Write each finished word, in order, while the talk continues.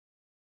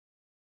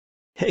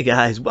Hey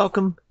guys,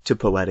 welcome to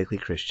Poetically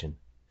Christian,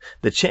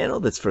 the channel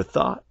that's for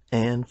thought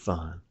and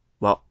fun,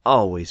 while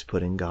always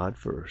putting God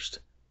first,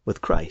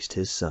 with Christ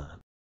His Son.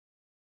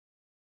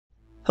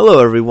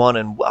 Hello everyone,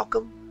 and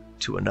welcome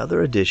to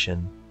another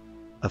edition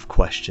of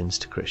Questions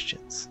to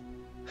Christians.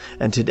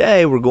 And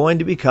today we're going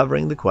to be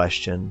covering the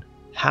question,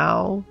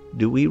 how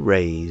do we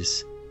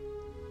raise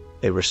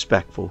a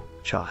respectful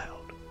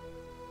child?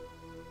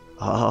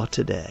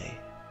 Today,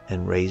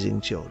 and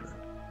raising children.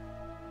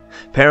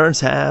 Parents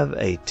have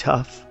a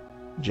tough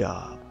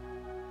job.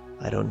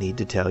 I don't need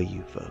to tell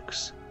you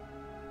folks.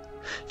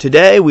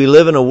 Today we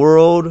live in a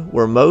world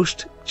where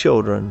most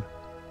children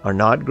are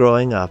not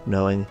growing up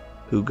knowing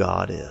who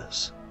God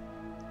is.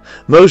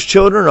 Most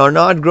children are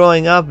not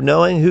growing up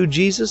knowing who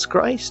Jesus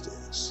Christ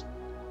is.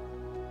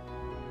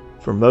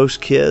 For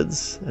most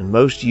kids and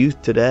most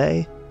youth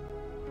today,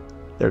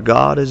 their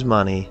God is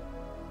money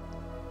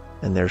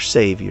and their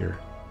Savior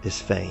is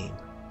fame.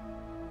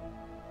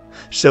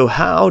 So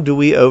how do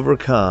we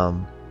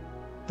overcome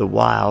the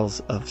wiles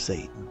of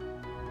Satan?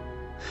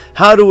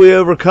 How do we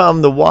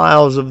overcome the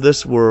wiles of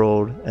this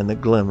world and the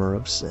glimmer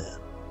of sin?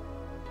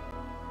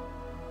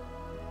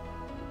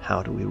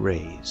 How do we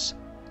raise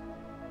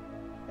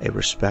a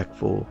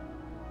respectful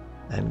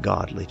and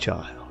godly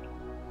child?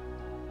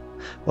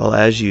 Well,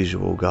 as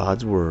usual,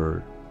 God's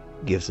Word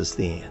gives us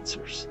the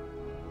answers.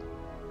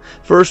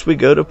 First, we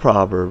go to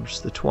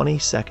Proverbs, the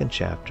 22nd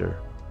chapter,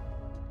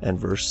 and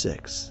verse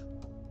 6.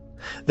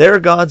 There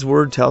God's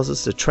Word tells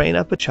us to train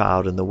up a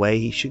child in the way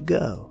he should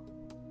go,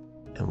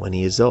 and when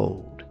he is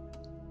old,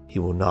 he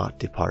will not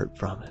depart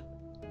from it.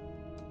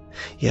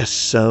 Yes,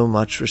 so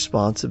much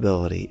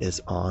responsibility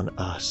is on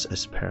us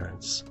as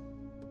parents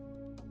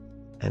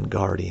and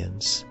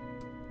guardians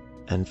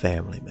and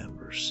family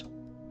members.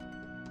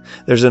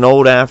 There's an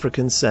old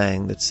African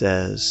saying that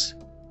says,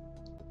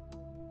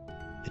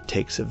 it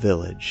takes a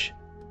village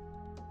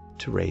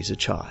to raise a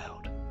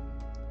child.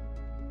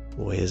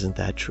 Boy, isn't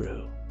that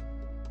true?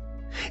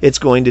 It's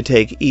going to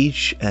take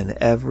each and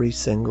every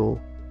single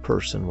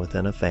person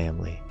within a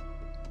family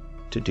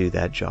to do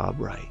that job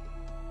right.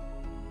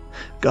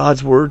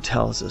 God's Word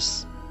tells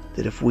us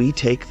that if we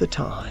take the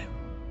time,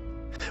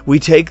 we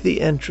take the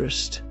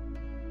interest,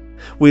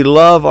 we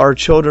love our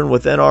children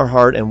within our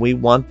heart, and we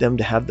want them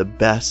to have the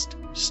best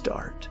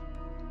start.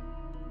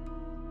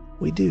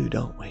 We do,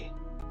 don't we?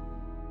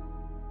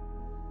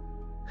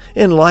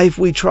 In life,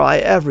 we try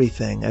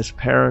everything as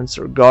parents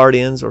or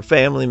guardians or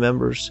family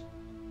members.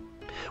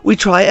 We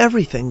try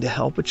everything to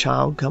help a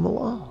child come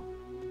along.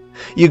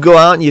 You go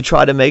out and you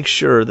try to make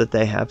sure that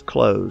they have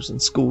clothes and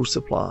school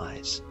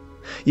supplies.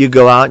 You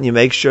go out and you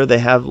make sure they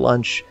have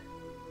lunches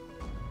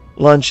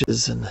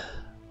and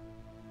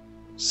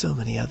so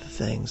many other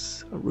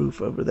things, a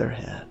roof over their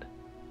head.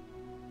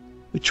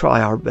 We try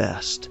our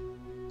best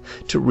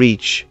to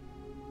reach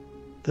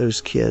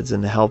those kids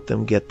and to help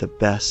them get the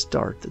best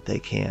start that they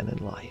can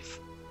in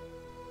life.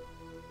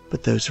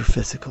 But those are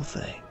physical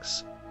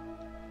things.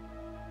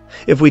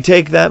 If we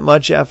take that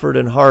much effort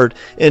and heart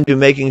into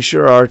making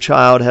sure our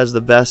child has the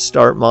best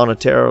start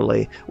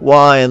monetarily,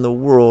 why in the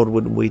world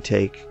wouldn't we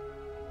take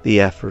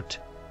the effort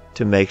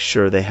to make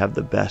sure they have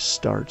the best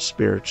start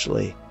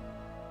spiritually,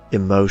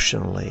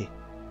 emotionally?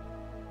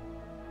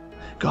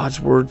 God's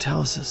Word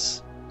tells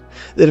us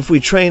that if we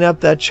train up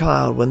that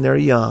child when they're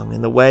young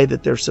in the way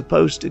that they're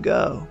supposed to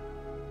go,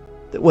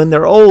 that when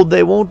they're old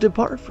they won't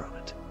depart from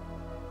it.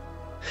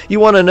 You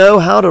want to know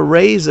how to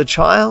raise a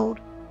child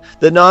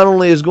that not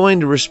only is going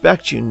to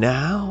respect you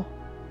now,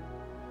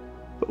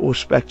 but will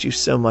respect you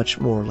so much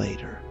more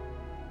later?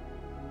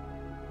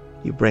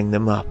 You bring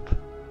them up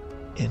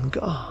in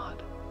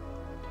God.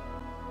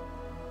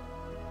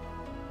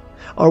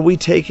 Are we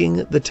taking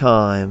the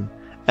time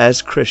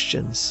as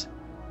Christians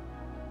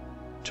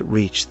to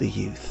reach the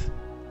youth?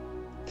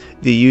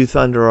 The youth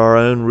under our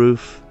own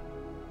roof,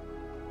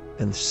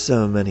 and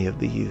so many of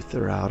the youth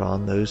are out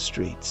on those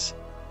streets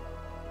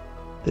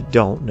that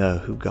don't know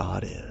who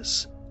God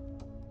is.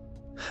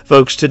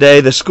 Folks,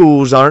 today the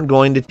schools aren't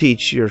going to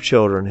teach your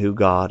children who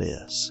God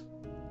is.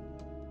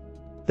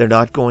 They're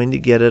not going to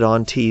get it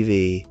on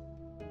TV.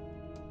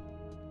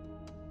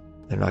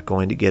 They're not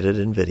going to get it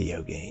in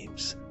video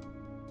games.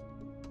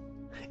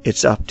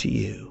 It's up to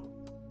you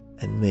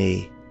and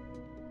me.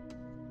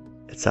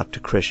 It's up to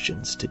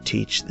Christians to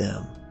teach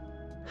them,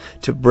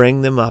 to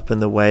bring them up in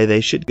the way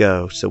they should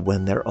go, so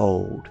when they're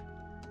old,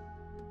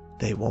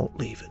 they won't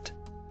leave it.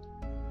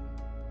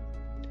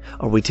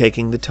 Are we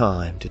taking the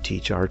time to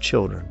teach our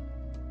children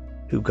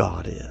who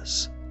God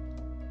is?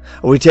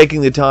 Are we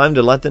taking the time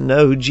to let them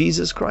know who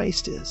Jesus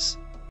Christ is?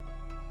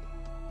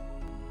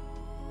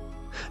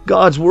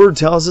 God's Word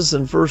tells us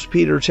in 1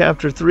 Peter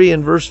chapter 3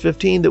 and verse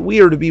 15 that we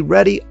are to be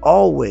ready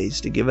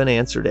always to give an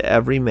answer to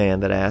every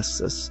man that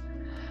asks us,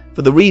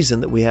 for the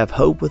reason that we have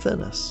hope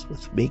within us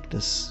with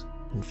meekness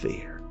and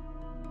fear.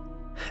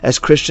 As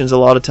Christians, a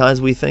lot of times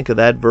we think of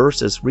that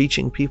verse as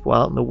reaching people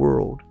out in the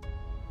world,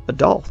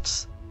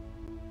 adults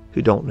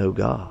who don't know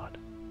God.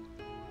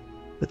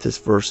 But this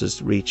verse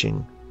is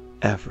reaching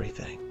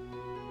everything.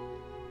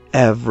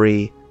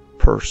 Every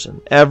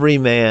person, every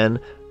man,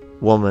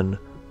 woman,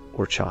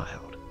 or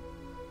child.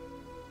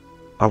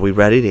 Are we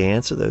ready to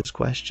answer those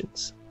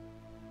questions?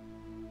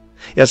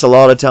 Yes, a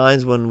lot of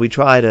times when we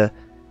try to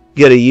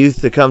get a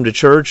youth to come to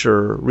church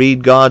or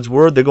read God's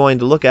Word, they're going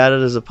to look at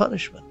it as a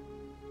punishment.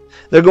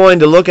 They're going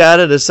to look at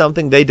it as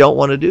something they don't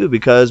want to do,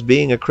 because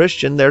being a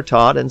Christian, they're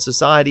taught in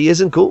society,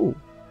 isn't cool.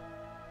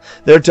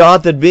 They're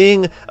taught that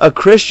being a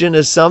Christian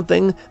is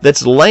something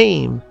that's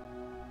lame,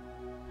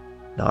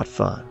 not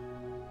fun.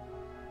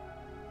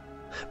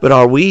 But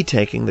are we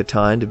taking the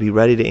time to be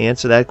ready to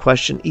answer that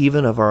question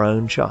even of our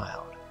own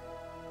child?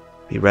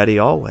 Be ready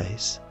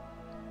always.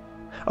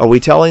 Are we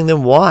telling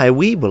them why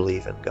we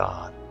believe in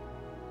God?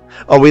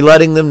 Are we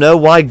letting them know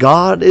why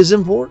God is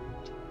important?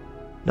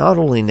 Not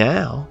only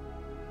now,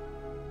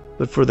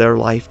 but for their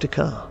life to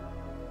come.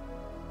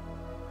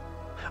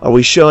 Are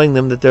we showing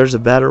them that there's a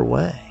better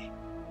way?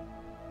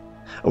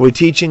 Are we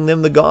teaching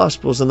them the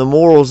Gospels and the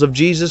morals of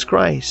Jesus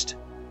Christ?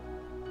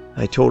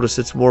 He told us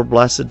it's more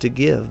blessed to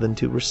give than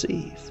to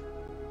receive.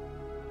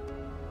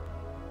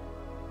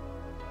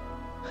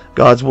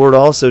 God's Word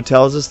also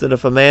tells us that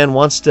if a man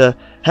wants to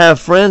have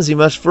friends, he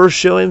must first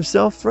show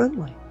himself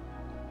friendly.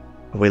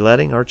 Are we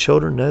letting our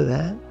children know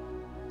that?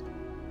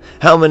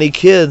 How many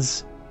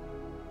kids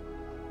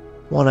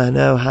want to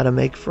know how to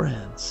make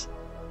friends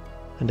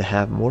and to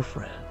have more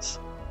friends?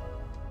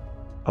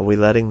 Are we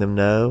letting them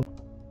know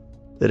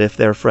that if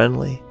they're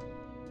friendly,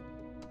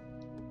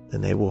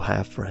 then they will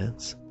have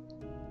friends?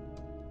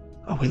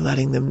 Are we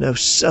letting them know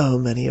so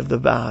many of the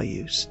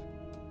values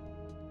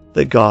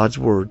that God's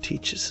Word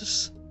teaches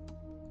us?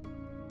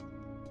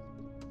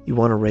 You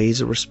want to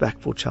raise a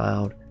respectful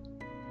child,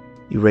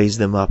 you raise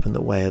them up in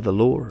the way of the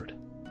Lord.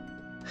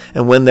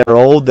 And when they're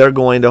old, they're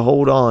going to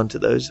hold on to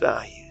those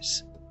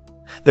values.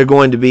 They're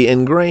going to be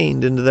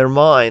ingrained into their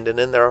mind and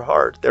in their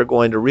heart. They're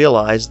going to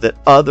realize that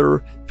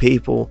other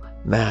people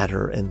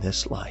matter in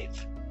this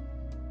life.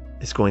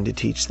 It's going to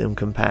teach them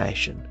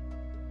compassion.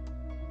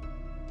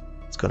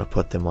 It's going to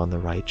put them on the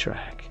right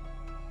track.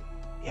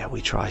 Yeah,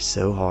 we try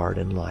so hard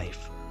in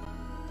life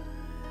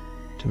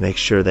to make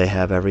sure they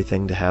have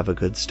everything to have a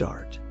good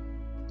start.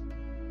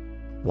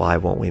 Why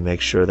won't we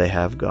make sure they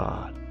have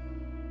God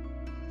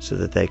so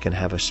that they can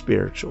have a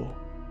spiritual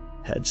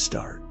head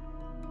start?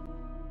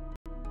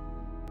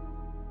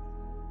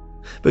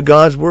 But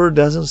God's Word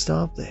doesn't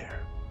stop there.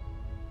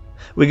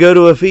 We go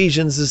to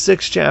Ephesians, the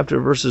 6th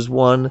chapter, verses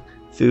 1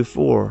 through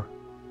 4.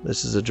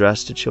 This is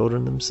addressed to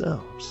children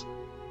themselves.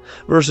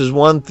 Verses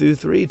 1 through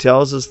 3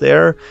 tells us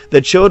there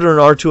that children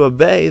are to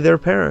obey their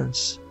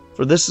parents,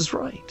 for this is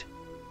right.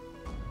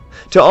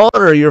 To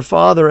honor your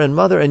father and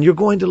mother, and you're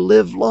going to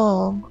live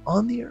long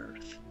on the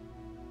earth.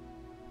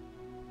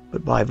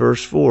 But by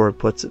verse 4, it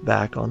puts it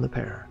back on the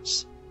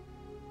parents,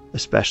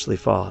 especially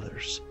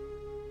fathers.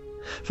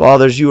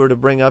 Fathers, you are to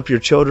bring up your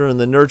children in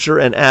the nurture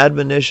and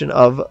admonition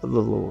of the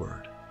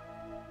Lord.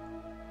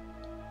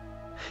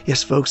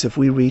 Yes, folks, if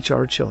we reach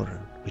our children,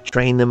 we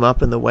train them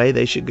up in the way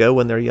they should go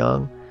when they're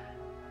young.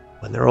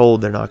 When they're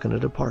old, they're not going to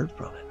depart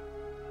from it.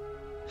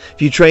 If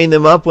you train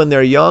them up when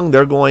they're young,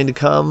 they're going to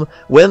come,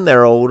 when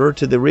they're older,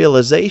 to the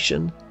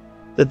realization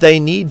that they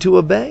need to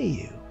obey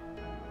you.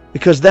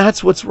 Because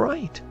that's what's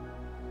right.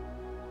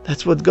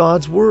 That's what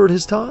God's Word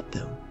has taught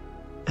them.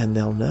 And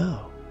they'll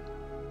know.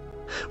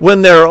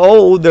 When they're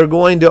old, they're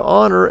going to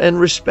honor and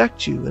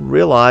respect you and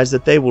realize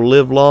that they will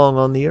live long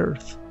on the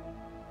earth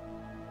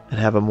and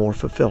have a more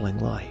fulfilling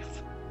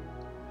life.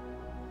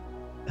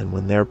 And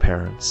when they're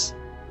parents,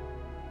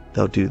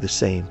 they'll do the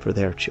same for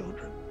their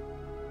children.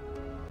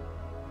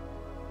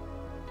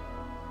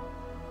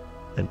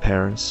 And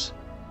parents,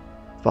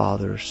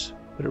 fathers,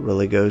 but it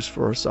really goes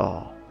for us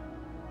all.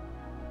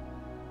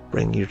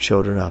 Bring your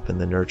children up in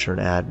the nurture and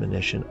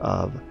admonition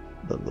of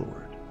the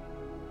Lord.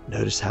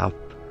 Notice how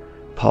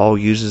Paul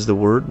uses the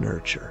word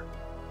nurture.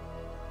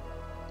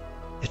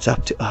 It's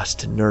up to us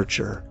to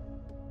nurture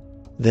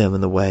them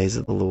in the ways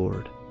of the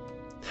Lord,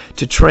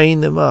 to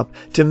train them up,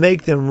 to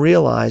make them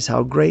realize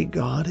how great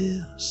God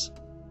is.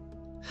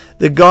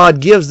 That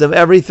God gives them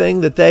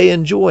everything that they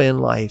enjoy in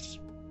life.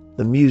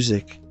 The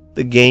music,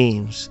 the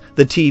games,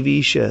 the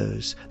TV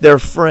shows, their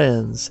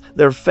friends,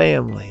 their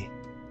family.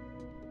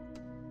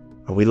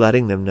 Are we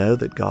letting them know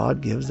that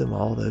God gives them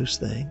all those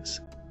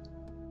things?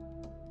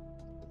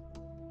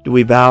 Do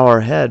we bow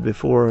our head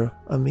before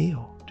a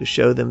meal to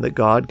show them that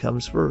God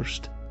comes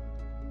first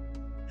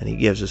and He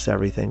gives us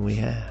everything we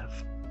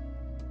have?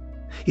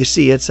 You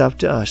see, it's up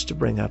to us to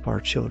bring up our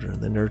children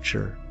in the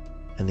nurture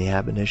and the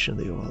admonition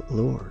of the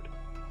Lord.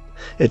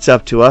 It's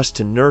up to us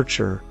to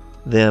nurture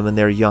them in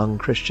their young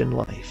Christian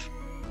life.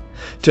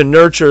 To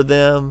nurture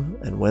them,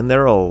 and when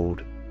they're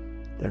old,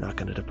 they're not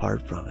going to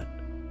depart from it.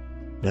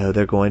 No,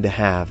 they're going to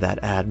have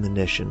that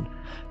admonition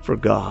for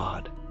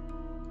God,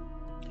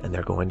 and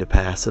they're going to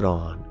pass it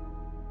on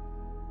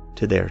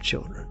to their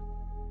children.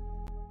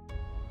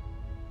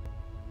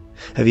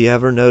 Have you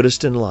ever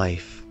noticed in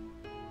life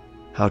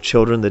how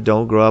children that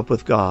don't grow up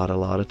with God a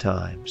lot of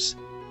times,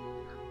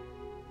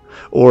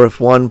 or if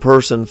one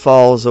person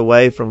falls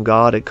away from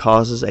God, it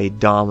causes a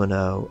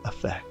domino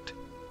effect.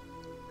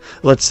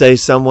 Let's say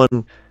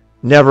someone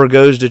never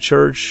goes to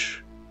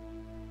church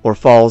or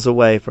falls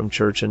away from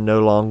church and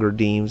no longer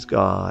deems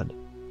God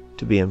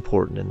to be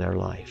important in their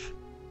life.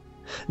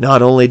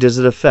 Not only does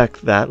it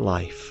affect that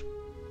life,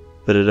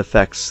 but it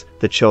affects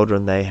the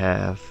children they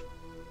have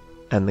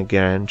and the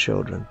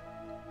grandchildren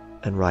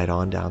and right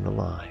on down the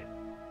line.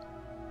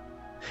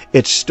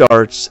 It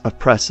starts a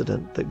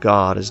precedent that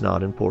God is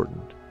not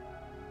important,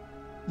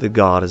 that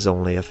God is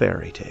only a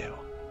fairy tale.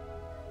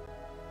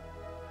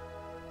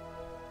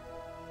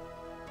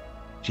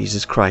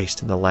 Jesus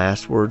Christ, in the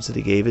last words that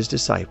he gave his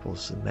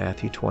disciples in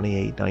Matthew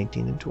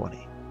 28:19 and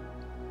 20,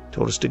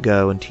 told us to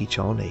go and teach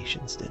all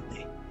nations, didn't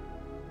he?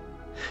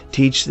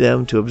 Teach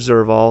them to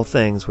observe all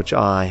things which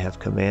I have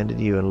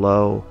commanded you, and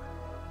lo,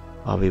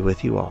 I'll be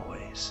with you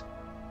always.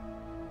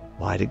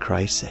 Why did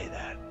Christ say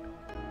that?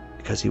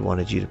 Because he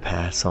wanted you to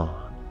pass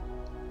on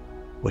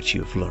what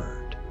you've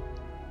learned.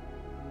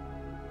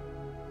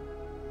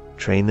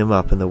 Train them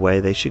up in the way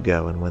they should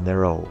go, and when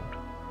they're old,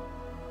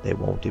 they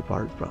won't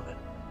depart from it.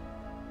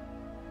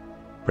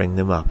 Bring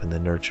them up in the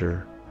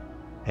nurture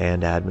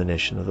and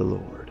admonition of the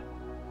Lord.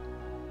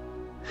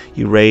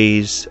 You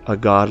raise a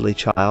godly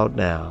child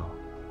now.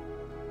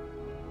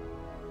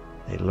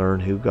 They learn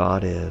who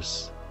God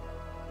is.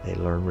 They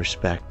learn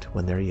respect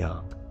when they're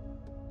young.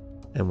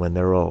 And when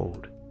they're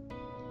old,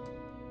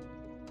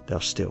 they'll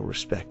still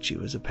respect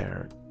you as a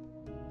parent.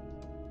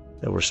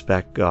 They'll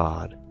respect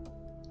God.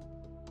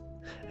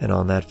 And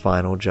on that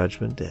final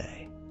judgment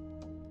day,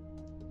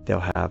 they'll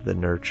have the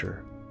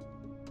nurture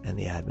and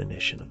the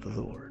admonition of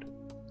the Lord.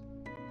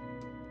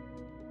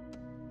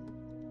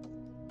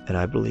 And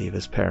I believe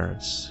as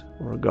parents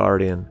or a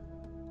guardian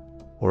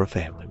or a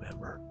family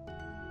member,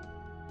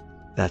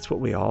 that's what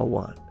we all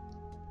want.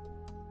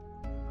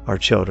 Our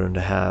children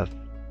to have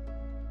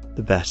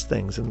the best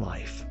things in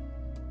life.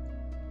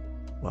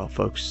 Well,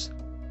 folks,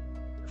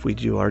 if we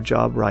do our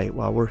job right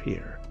while we're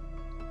here,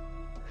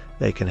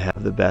 they can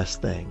have the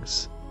best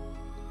things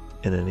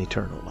in an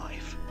eternal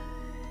life.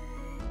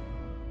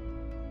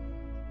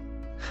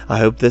 I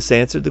hope this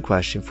answered the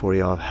question for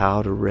you of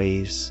how to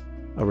raise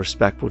a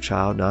respectful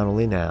child, not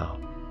only now,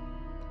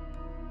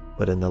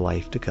 but in the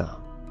life to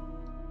come,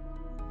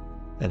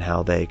 and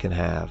how they can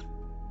have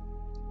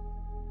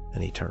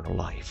an eternal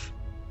life.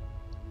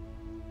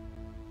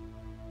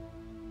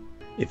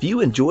 If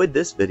you enjoyed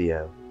this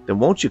video, then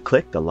won't you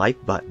click the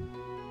like button?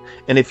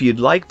 And if you'd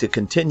like to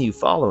continue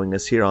following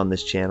us here on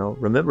this channel,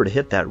 remember to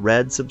hit that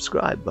red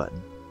subscribe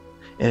button.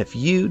 And if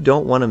you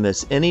don't want to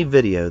miss any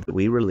video that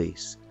we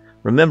release,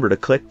 remember to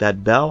click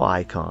that bell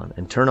icon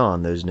and turn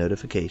on those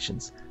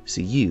notifications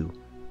so you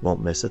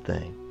won't miss a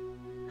thing.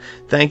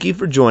 Thank you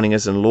for joining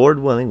us, and Lord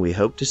willing, we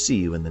hope to see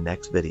you in the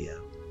next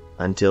video.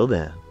 Until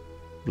then,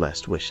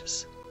 blessed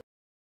wishes.